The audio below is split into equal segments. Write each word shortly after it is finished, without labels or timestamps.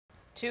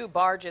Two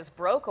barges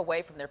broke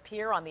away from their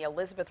pier on the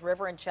Elizabeth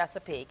River in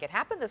Chesapeake. It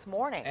happened this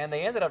morning. And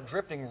they ended up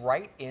drifting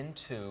right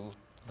into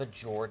the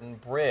Jordan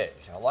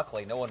Bridge. Now,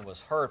 luckily, no one was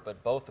hurt,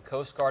 but both the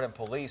Coast Guard and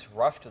police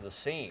rushed to the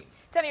scene.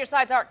 10 on your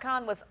side's Art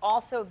Kohn was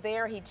also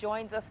there. He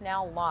joins us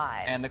now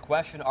live. And the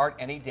question, Art,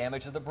 any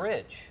damage to the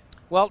bridge?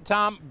 Well,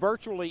 Tom,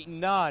 virtually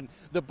none.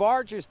 The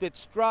barges that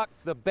struck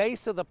the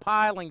base of the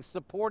piling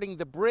supporting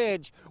the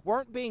bridge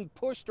weren't being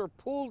pushed or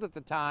pulled at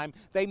the time.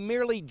 They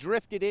merely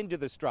drifted into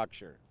the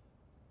structure.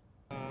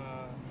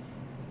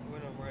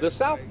 The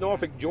South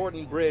Norfolk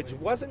Jordan Bridge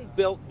wasn't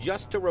built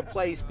just to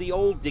replace the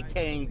old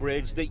decaying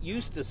bridge that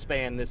used to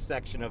span this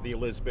section of the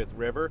Elizabeth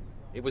River.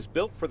 It was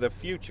built for the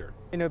future.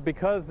 You know,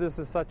 because this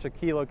is such a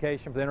key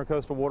location for the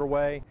Intercoastal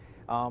Waterway,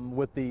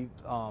 with the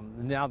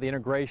now the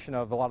integration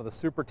of a lot of the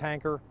super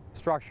tanker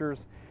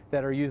structures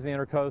that are using the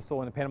Intercoastal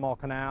and the Panama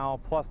Canal,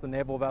 plus the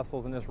naval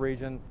vessels in this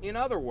region. In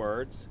other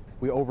words,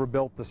 we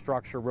overbuilt the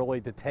structure really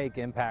to take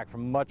impact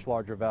from much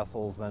larger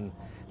vessels than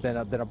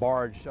a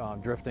barge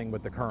drifting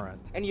with the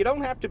current. And you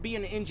don't have to be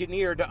an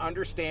engineer to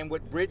understand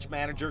what bridge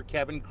manager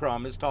Kevin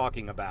Crum is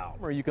talking about.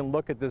 Or you can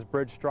look at this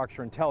bridge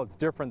structure and tell it's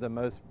different than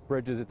most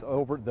bridges. It's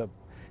over the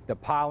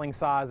piling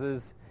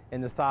sizes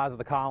and the size of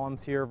the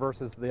columns here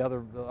versus the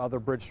other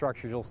bridge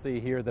structures you'll see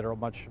here that are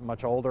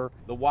much older.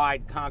 The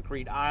wide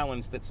concrete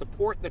islands that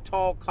support the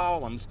tall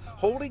columns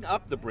holding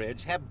up the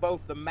bridge have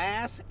both the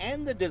mass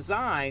and the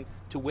design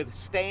to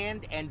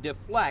withstand and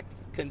deflect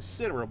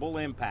considerable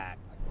impact.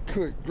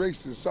 Good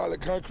gracious,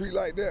 solid concrete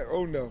like that?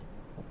 Oh no.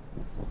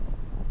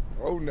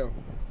 Oh no.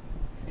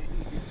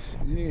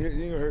 You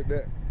ain't heard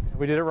that.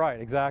 We did it right,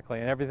 exactly,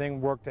 and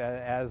everything worked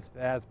as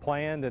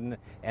planned and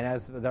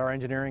as our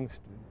engineering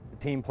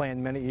team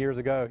planned many years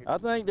ago. I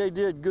think they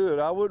did good.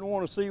 I wouldn't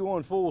want to see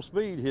one full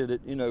speed hit it,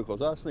 you know,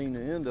 because I seen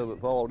the end of it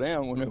fall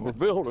down when they were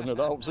building it.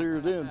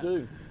 Officers then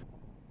too.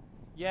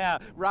 Yeah,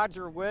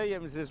 Roger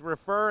Williams is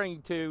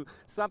referring to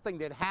something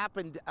that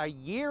happened a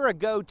year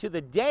ago to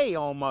the day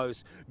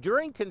almost.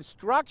 During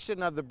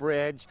construction of the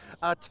bridge,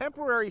 a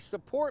temporary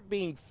support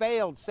beam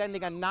failed,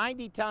 sending a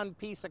 90-ton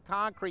piece of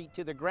concrete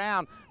to the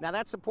ground. Now,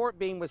 that support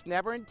beam was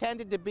never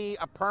intended to be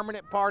a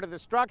permanent part of the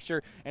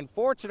structure, and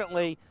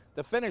fortunately,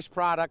 the finished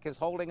product is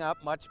holding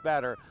up much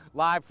better.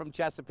 Live from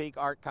Chesapeake,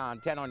 Art Kohn,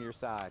 10 on your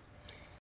side.